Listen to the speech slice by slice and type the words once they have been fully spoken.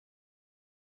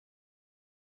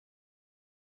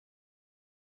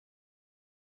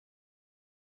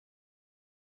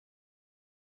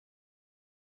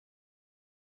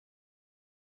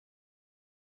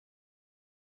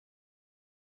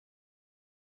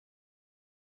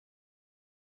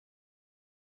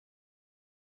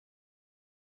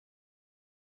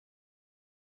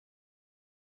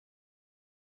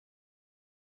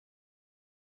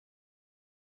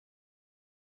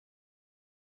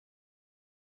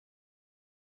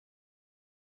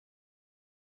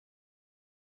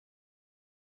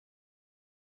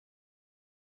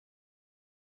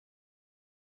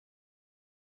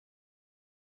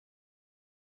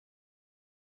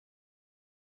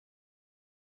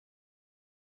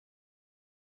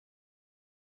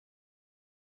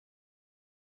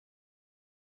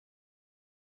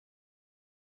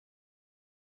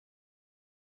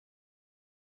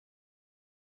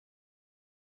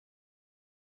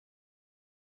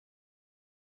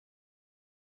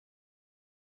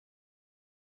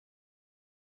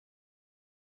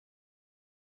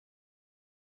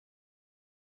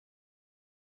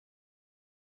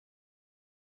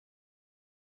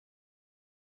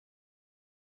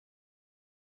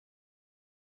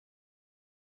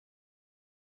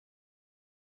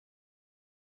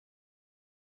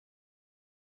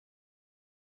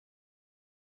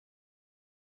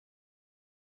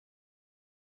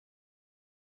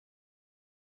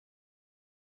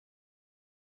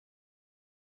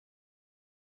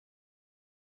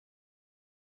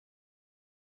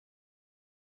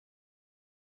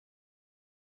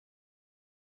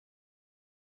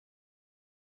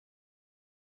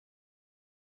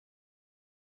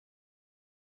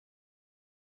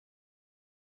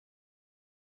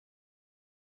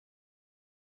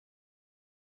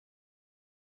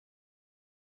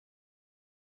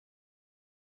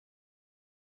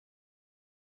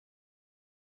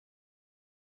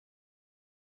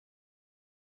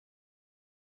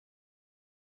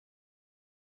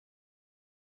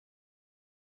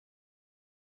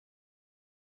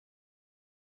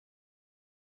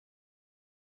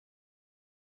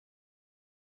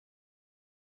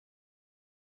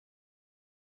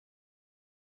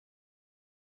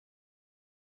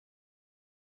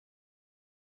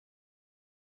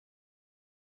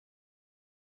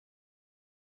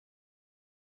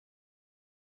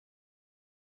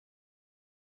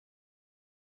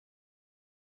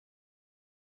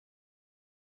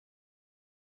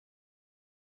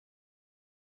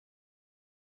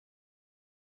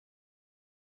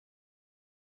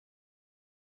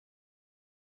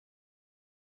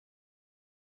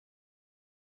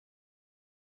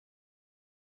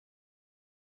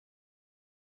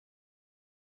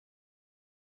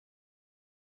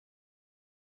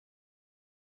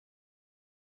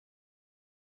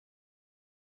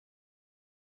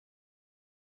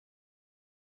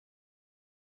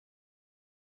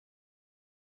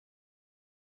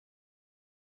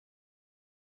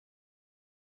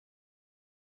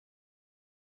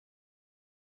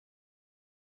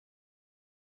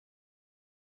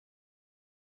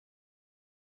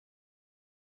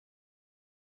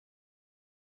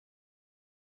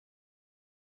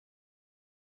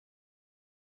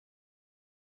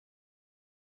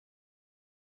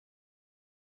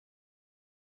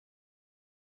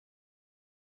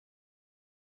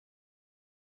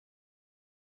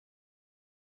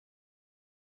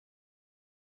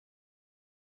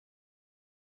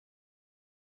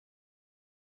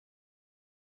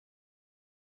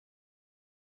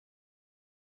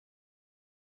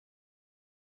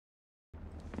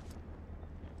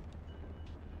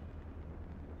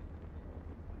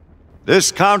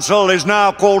This council is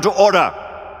now called to order.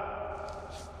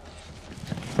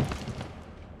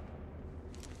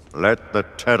 Let the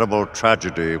terrible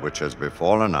tragedy which has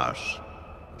befallen us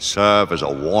serve as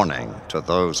a warning to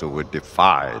those who would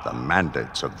defy the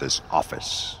mandates of this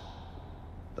office.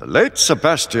 The late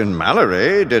Sebastian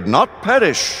Mallory did not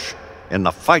perish in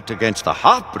the fight against the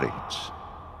half-breeds.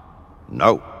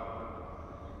 No.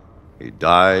 He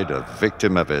died a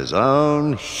victim of his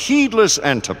own heedless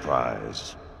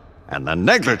enterprise and the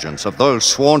negligence of those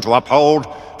sworn to uphold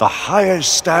the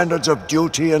highest standards of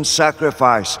duty and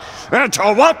sacrifice. And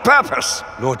to what purpose?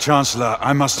 Lord Chancellor,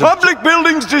 I must have... Public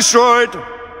buildings destroyed.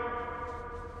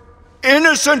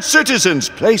 Innocent citizens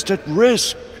placed at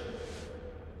risk.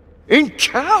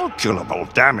 Incalculable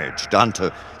damage done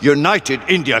to United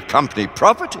India Company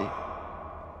property.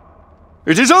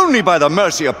 It is only by the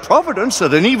mercy of Providence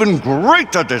that an even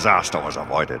greater disaster was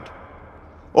avoided.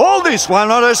 All this while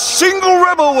not a single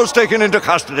rebel was taken into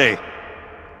custody.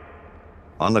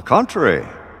 On the contrary,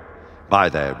 by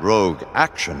their rogue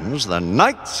actions, the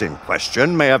knights in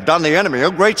question may have done the enemy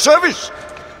a great service.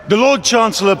 The Lord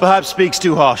Chancellor perhaps speaks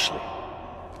too harshly.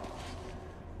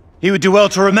 He would do well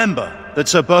to remember that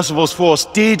Sir Percival's force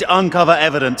did uncover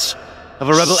evidence of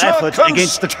a rebel effort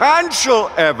against the... Circumstantial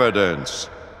evidence.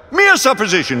 Mere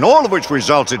supposition, all of which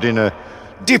resulted in a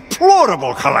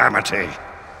deplorable calamity.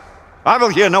 I will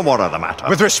hear no more of the matter.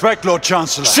 With respect, Lord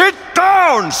Chancellor. Sit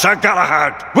down, Sir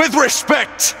Galahad! With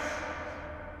respect!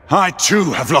 I too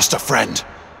have lost a friend.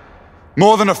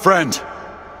 More than a friend.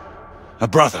 A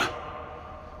brother.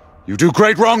 You do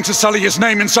great wrong to sully his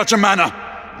name in such a manner.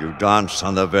 You dance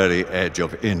on the very edge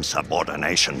of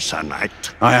insubordination, Sir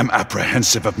Knight. I am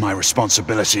apprehensive of my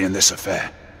responsibility in this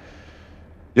affair.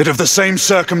 Yet if the same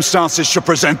circumstances should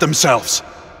present themselves,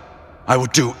 I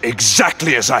would do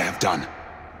exactly as I have done.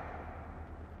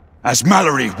 As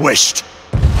Mallory wished.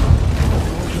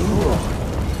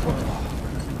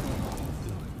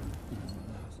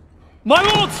 My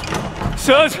lords!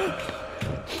 Sirs!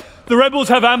 The rebels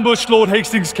have ambushed Lord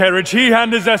Hastings' carriage. He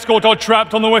and his escort are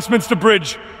trapped on the Westminster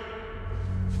Bridge.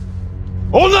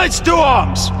 All knights to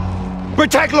arms!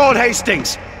 Protect Lord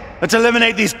Hastings! Let's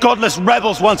eliminate these godless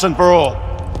rebels once and for all.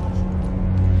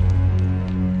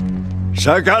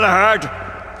 Sir Galahad,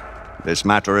 this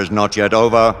matter is not yet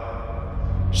over.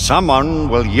 Someone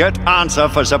will yet answer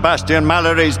for Sebastian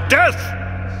Mallory's death!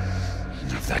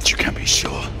 Of that you can be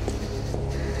sure.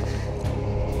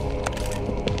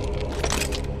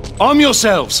 Arm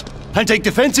yourselves, and take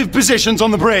defensive positions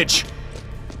on the bridge.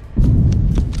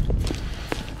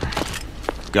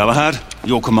 Galahad,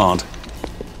 your command.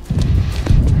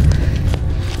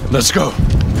 Let's go.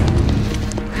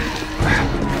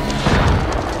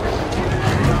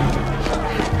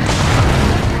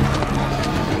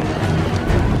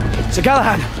 Sir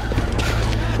Galahad!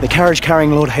 The carriage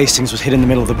carrying Lord Hastings was hid in the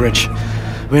middle of the bridge.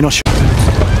 We're not sure.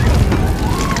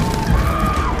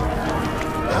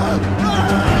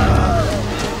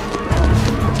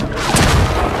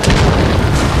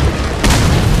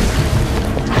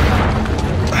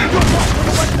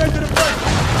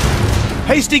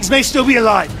 Hastings may still be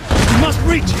alive. We must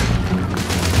reach him.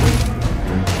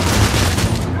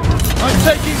 I'm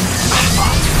taking...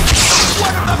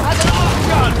 One of them has an arm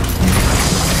gun!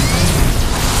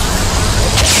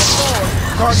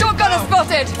 Shotgunner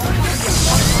spotted!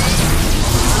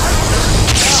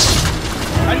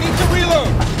 I need to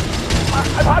reload!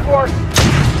 I've had worse!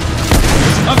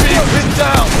 I'm being pinned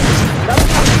down!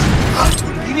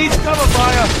 He needs cover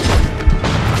fire!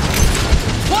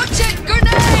 Watch it! Grenade!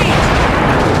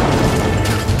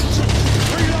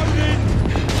 Reloading!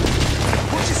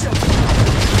 Watch yourself!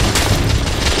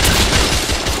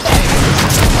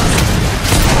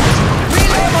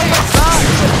 Reload on your side!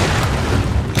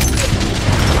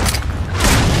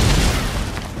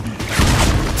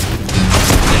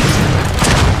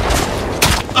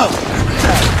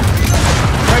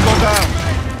 Rebel down!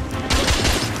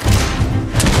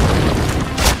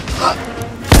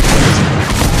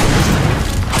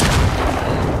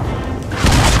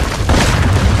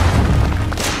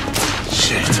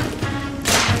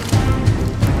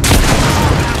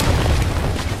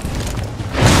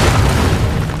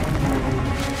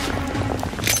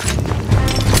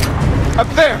 Up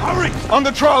there! Hurry! On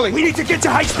the trolley! We need to get to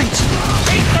Hastings!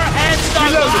 Keep your hands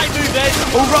down while I do this!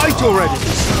 All right already!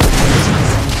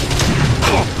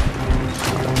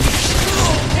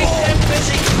 Keep them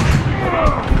busy!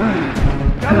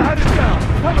 Galahad is down!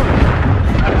 Cover him!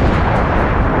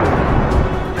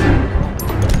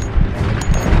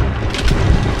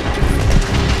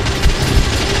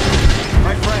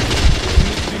 My friend, you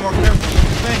need to be more careful than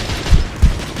you think.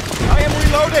 I am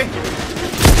reloading!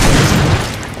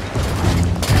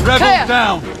 Clear.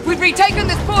 down! We've retaken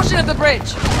this portion of the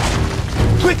bridge.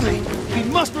 Quickly! We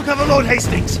must recover Lord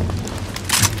Hastings!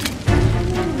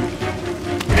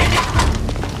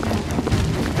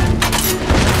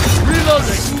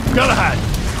 Reloading! Galahad!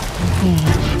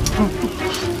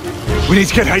 We need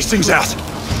to get Hastings out.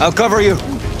 I'll cover you.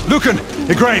 Lucan,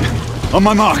 Igraine, on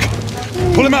my mark.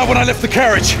 Pull him out when I lift the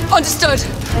carriage. Understood.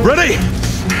 Ready?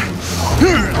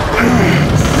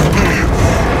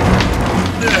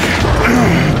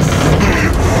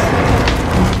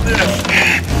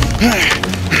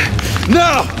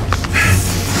 Now!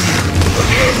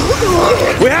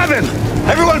 We have him!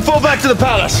 Everyone fall back to the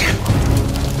palace!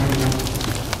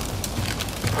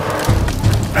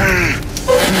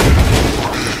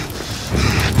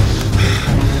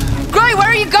 Gray, where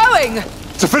are you going?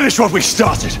 To finish what we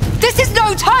started. This is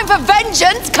no time for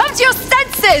vengeance! Come to your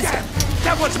senses!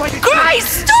 That one's waiting! Gray,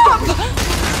 stop!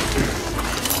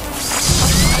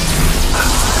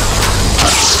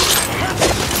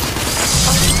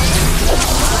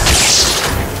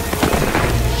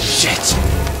 Shit!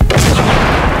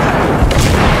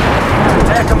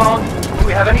 Air Command, do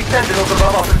we have any sentinels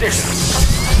above our position?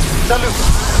 Sir Lucan,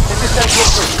 this is Sentinel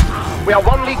 3. We are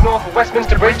 1 league north of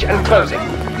Westminster Bridge and closing.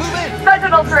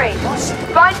 Sentinel 3,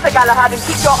 find Sir Galahad and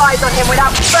keep your eyes on him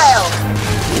without fail.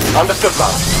 Understood,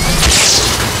 ma'am.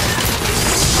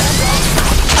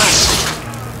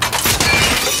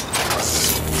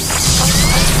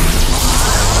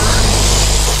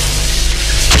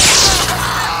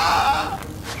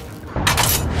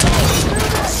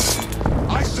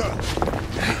 Aye, sir.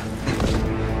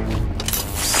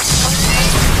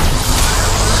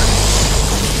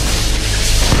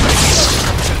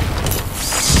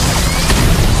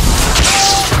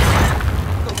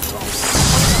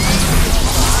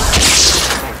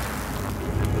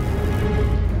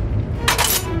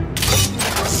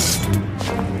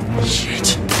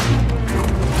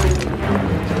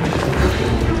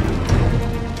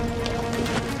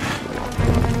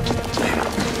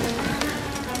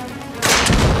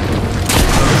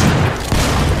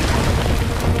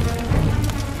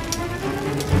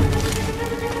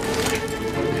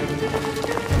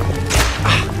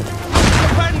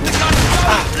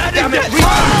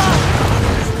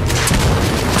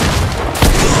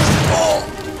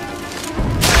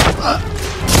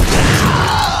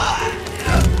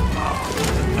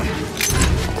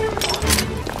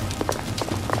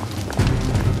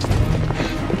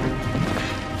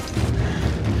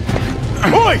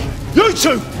 Oi! You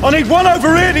two! I need one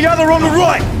over here, the other on the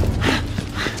right!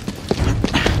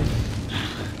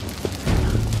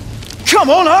 Come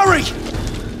on, hurry!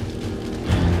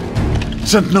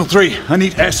 Sentinel 3, I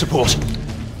need air support.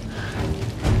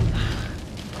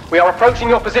 We are approaching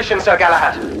your position, Sir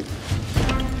Galahad.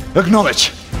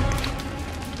 Acknowledge.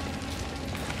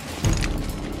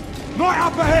 Right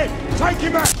up ahead! Take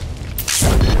him back!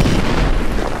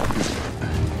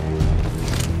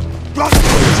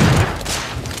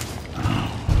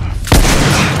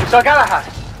 Sir Galahad,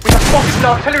 we have spotted an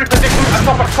artillery position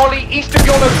atop a trolley east of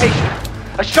your location.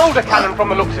 A shoulder cannon from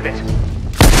the looks of it.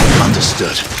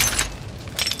 Understood.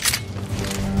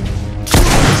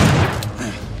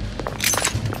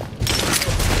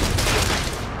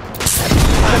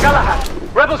 Sir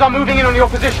Galahad, rebels are moving in on your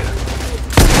position.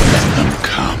 Let them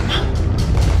come.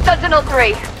 Sentinel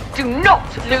 3, do not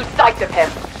lose sight of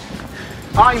him.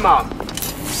 Aye, ma'am.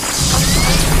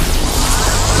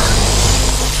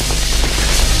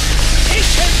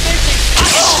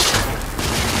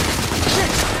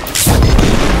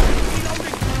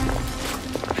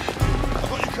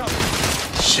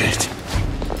 Shit.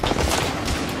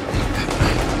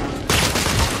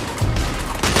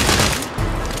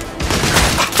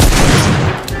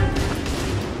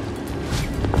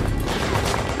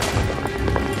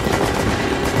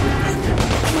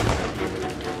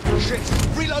 Shit!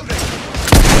 Reloading!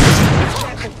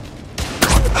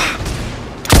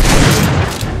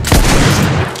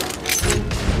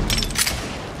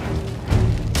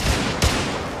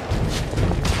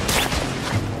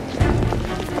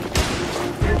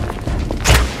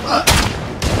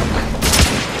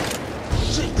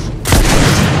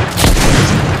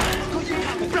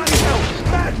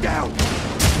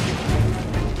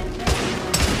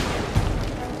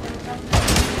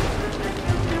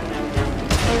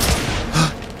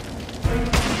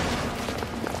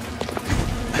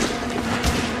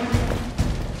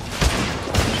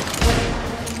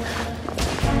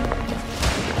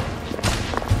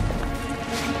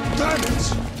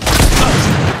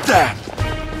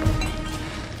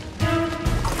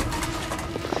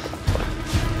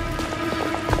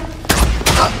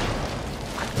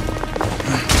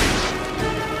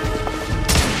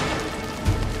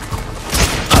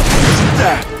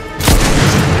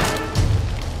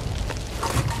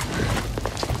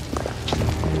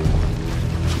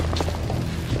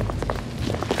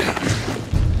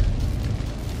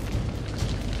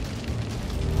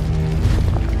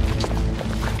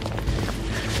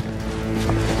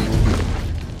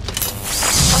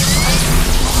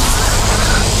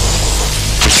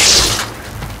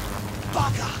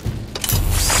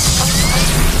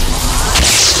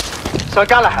 Sir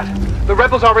Galahad, the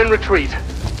rebels are in retreat.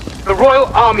 The Royal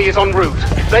Army is en route.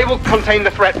 They will contain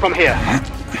the threat from here.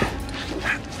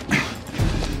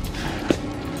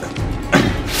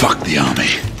 Fuck the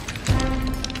army.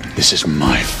 This is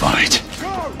my fight.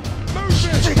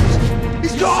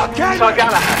 Sir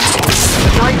Galahad,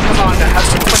 the Knight Commander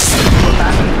has requested you to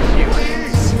abandon pursuit.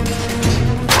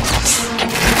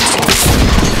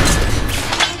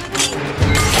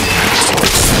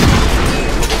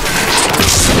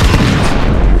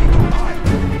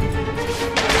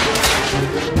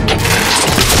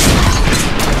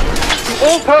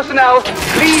 All personnel,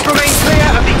 please remain clear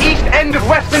of the east end of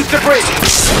Westminster Bridge.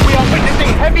 We are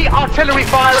witnessing heavy artillery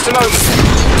fire at the moment.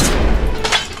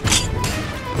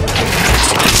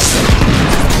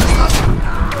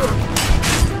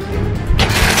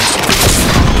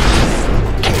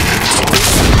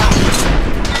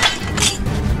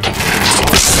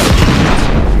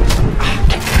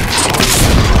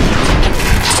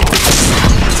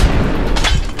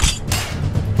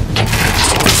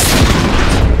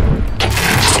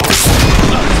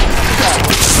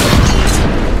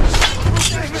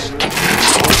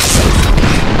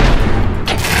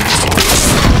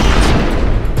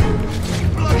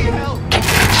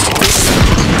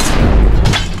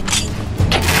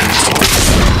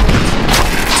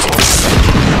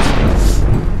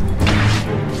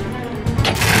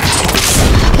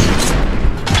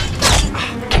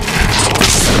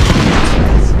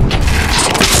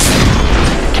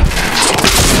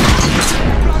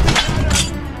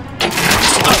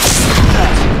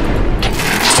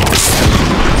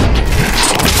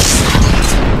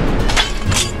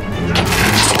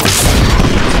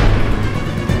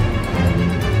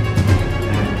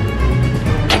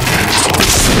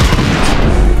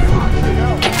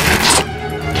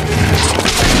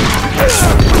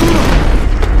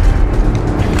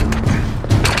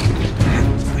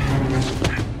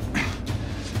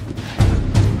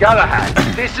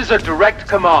 Galahad, this is a direct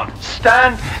command.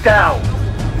 Stand down.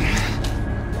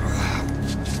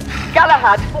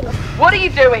 Galahad, what are you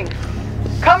doing?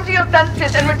 Come to your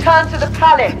senses and return to the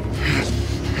palace.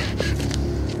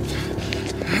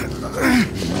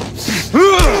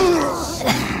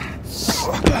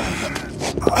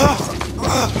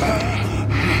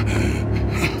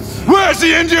 Where's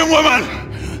the Indian woman?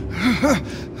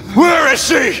 Where is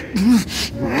she?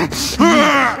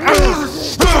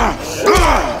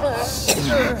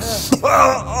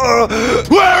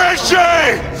 Where is she?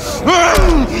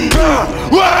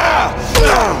 Where?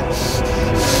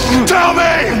 Tell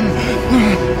me!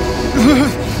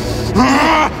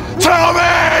 Tell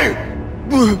me!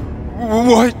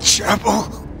 Whitechapel.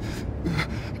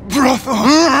 Brothel.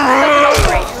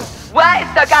 Where is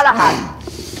Sir Galahad?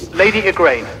 Lady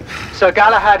Igraine, Sir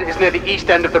Galahad is near the east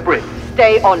end of the bridge.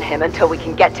 Stay on him until we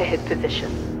can get to his position.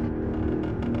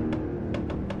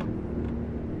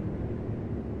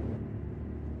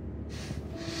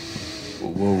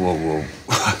 Whoa.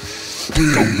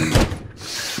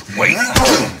 Wait.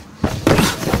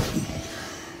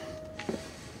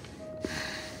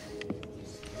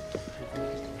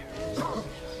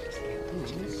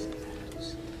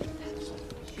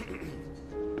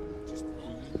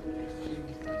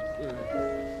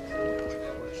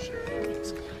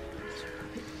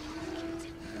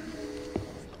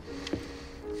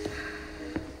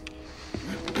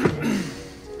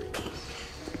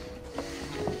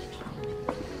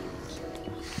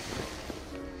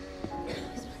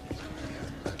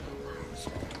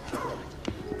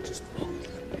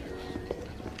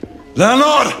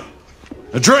 Landlord!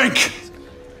 A drink!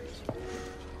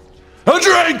 A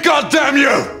drink, goddamn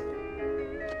you!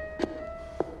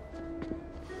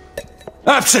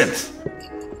 Absinthe!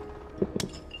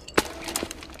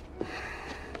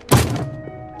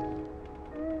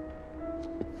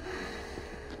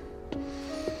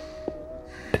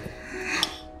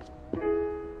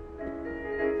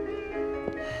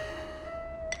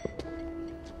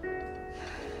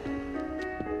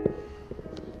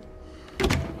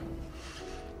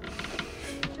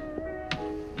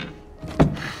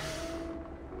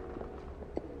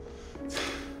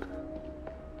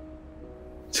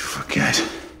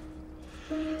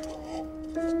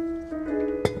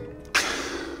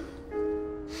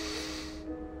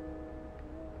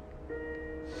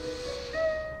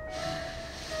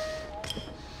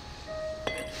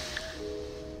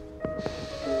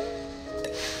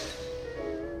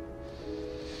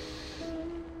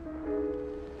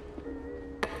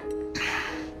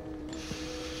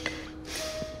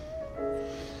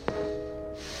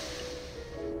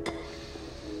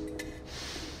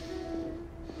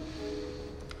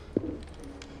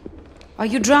 Are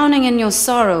you drowning in your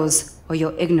sorrows or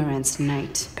your ignorance,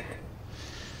 knight?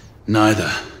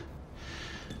 Neither.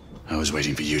 I was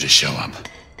waiting for you to show up.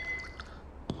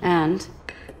 And?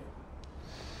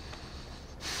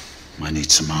 I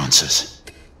need some answers.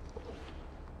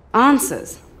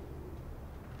 Answers?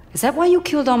 Is that why you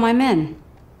killed all my men?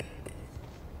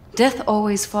 Death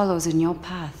always follows in your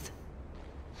path.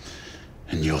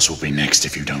 And yours will be next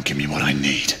if you don't give me what I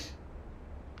need.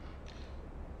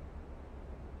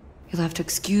 You'll have to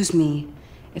excuse me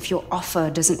if your offer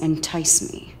doesn't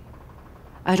entice me.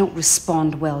 I don't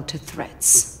respond well to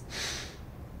threats.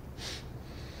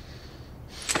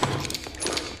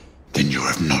 Then you're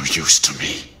of no use to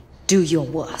me. Do your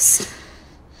worst.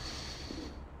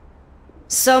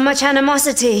 So much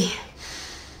animosity.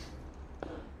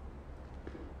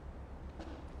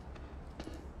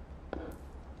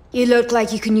 You look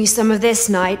like you can use some of this,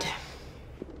 Knight.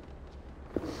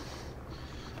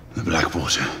 The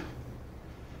Blackwater.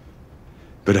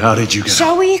 But how did you get...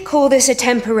 Shall we call this a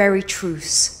temporary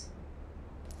truce?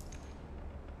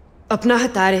 Apna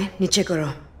hatare niche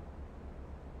karo.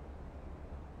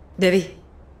 Devi.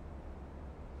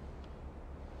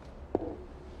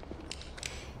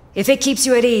 If it keeps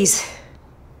you at ease,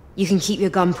 you can keep your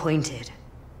gun pointed.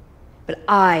 But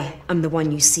I am the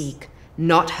one you seek,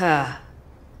 not her.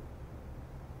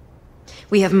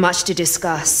 We have much to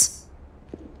discuss.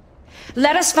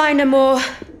 Let us find a more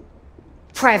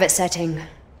private setting.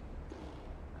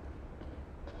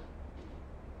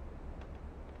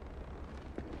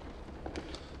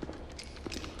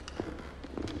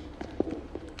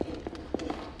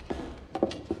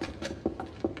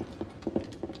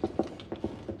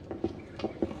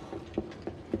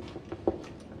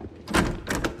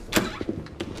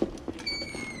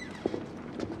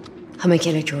 हमें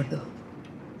अकेले छोड़ दो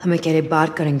हम अकेले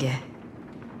बात करेंगे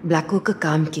Blanco का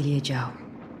काम के लिए जाओ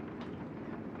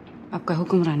आपका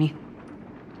हुक्म रानी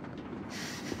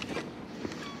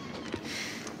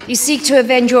You seek to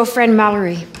avenge your friend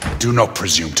Mallory. Do not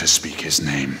presume to speak his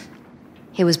name.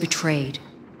 He was betrayed.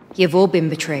 You've all been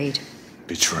betrayed.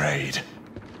 Betrayed?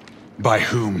 By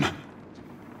whom?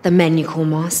 The men you call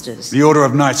masters. The Order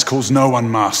of Knights calls no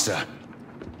one master.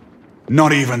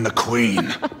 Not even the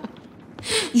Queen.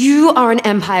 You are an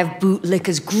empire of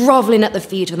bootlickers groveling at the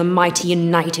feet of the mighty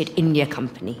United India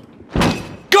Company.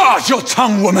 Guard your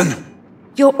tongue, woman!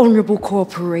 Your honorable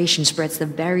corporation spreads the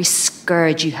very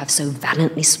scourge you have so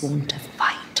valiantly sworn to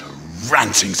fight. The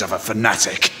rantings of a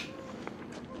fanatic.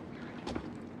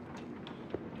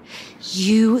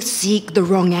 You seek the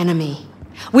wrong enemy.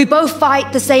 We both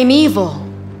fight the same evil.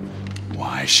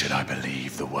 Why should I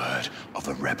believe the word of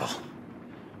a rebel?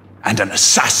 And an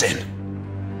assassin?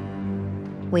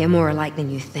 We are more alike than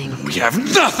you think. We have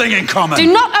nothing in common!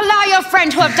 Do not allow your friend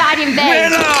to have died in vain!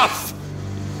 Enough!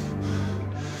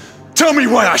 Tell me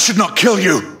why I should not kill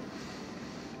you!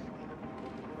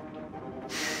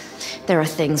 There are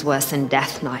things worse than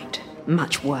death, Knight.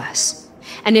 Much worse.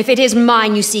 And if it is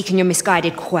mine you seek in your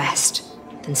misguided quest,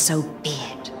 then so be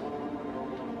it.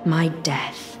 My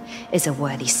death is a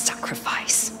worthy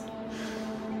sacrifice.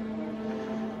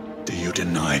 Do you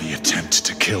deny the attempt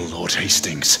to kill Lord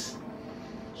Hastings?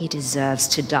 He deserves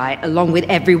to die, along with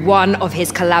every one of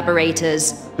his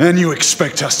collaborators. And you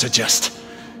expect us to just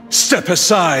step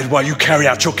aside while you carry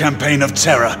out your campaign of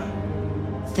terror?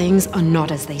 Things are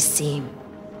not as they seem.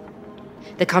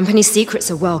 The company's secrets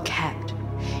are well kept,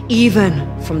 even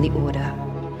from the Order.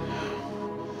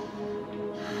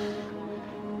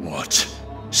 What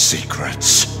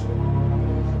secrets?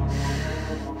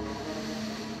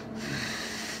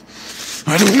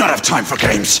 I do not have time for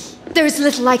games! There is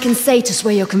little I can say to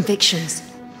sway your convictions.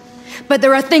 But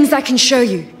there are things I can show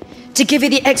you, to give you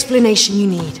the explanation you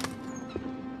need.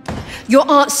 Your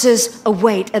answers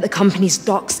await at the company's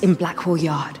docks in Blackwall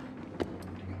Yard.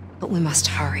 But we must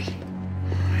hurry.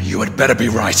 You had better be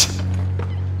right.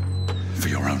 For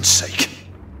your own sake.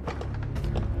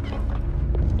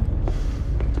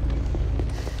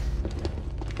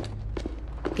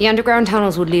 The underground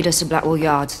tunnels would lead us to Blackwall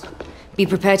Yards. Be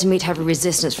prepared to meet heavy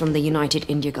resistance from the United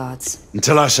India Guards.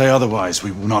 Until I say otherwise,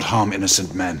 we will not harm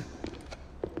innocent men.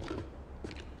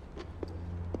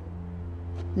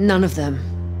 None of them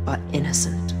are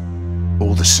innocent.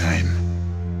 All the same,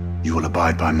 you will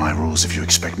abide by my rules if you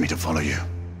expect me to follow you.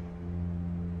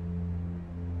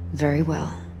 Very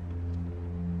well.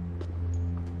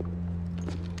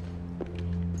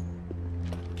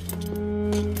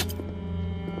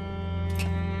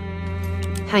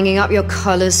 Hanging up your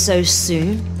colors so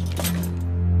soon?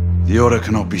 The Order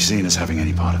cannot be seen as having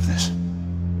any part of this.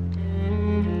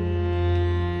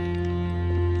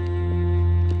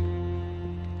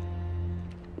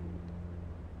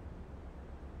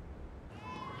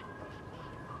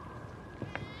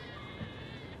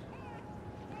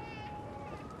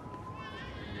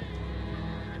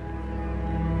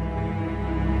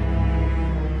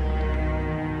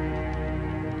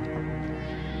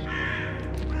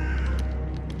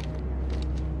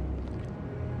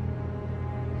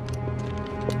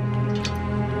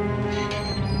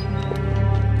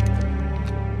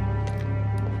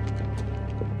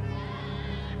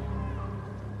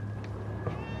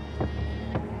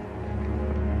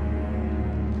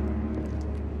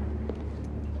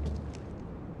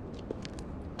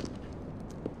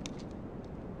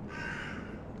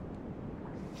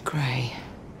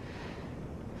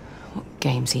 What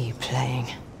games are you playing?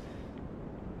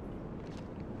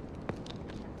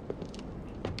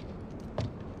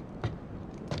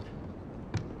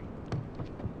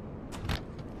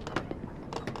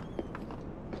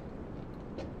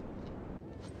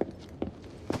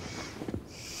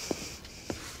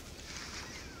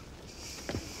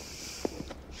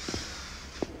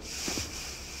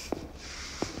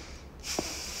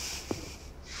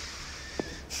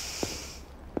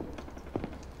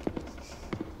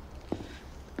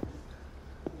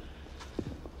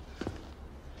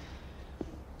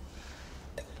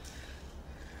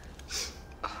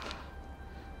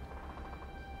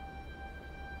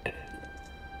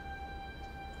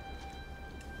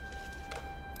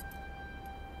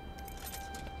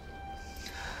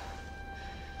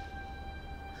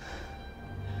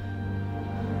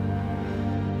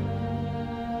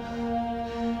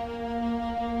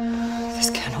 This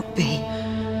cannot be.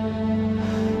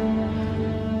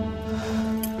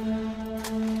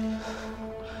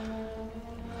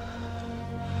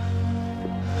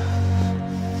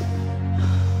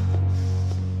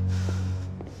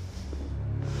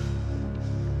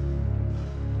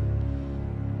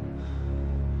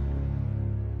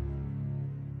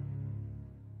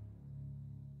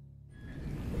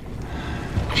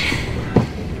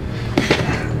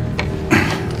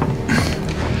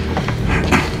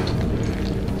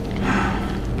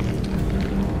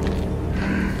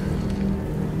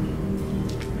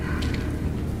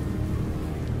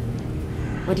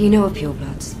 What do you know of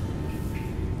purebloods?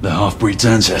 The half-breed's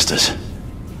ancestors.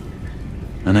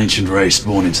 An ancient race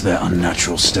born into their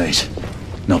unnatural state.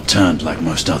 Not turned like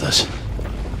most others.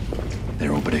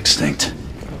 They're all but extinct.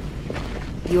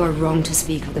 You are wrong to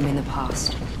speak of them in the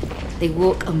past. They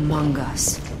walk among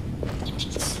us.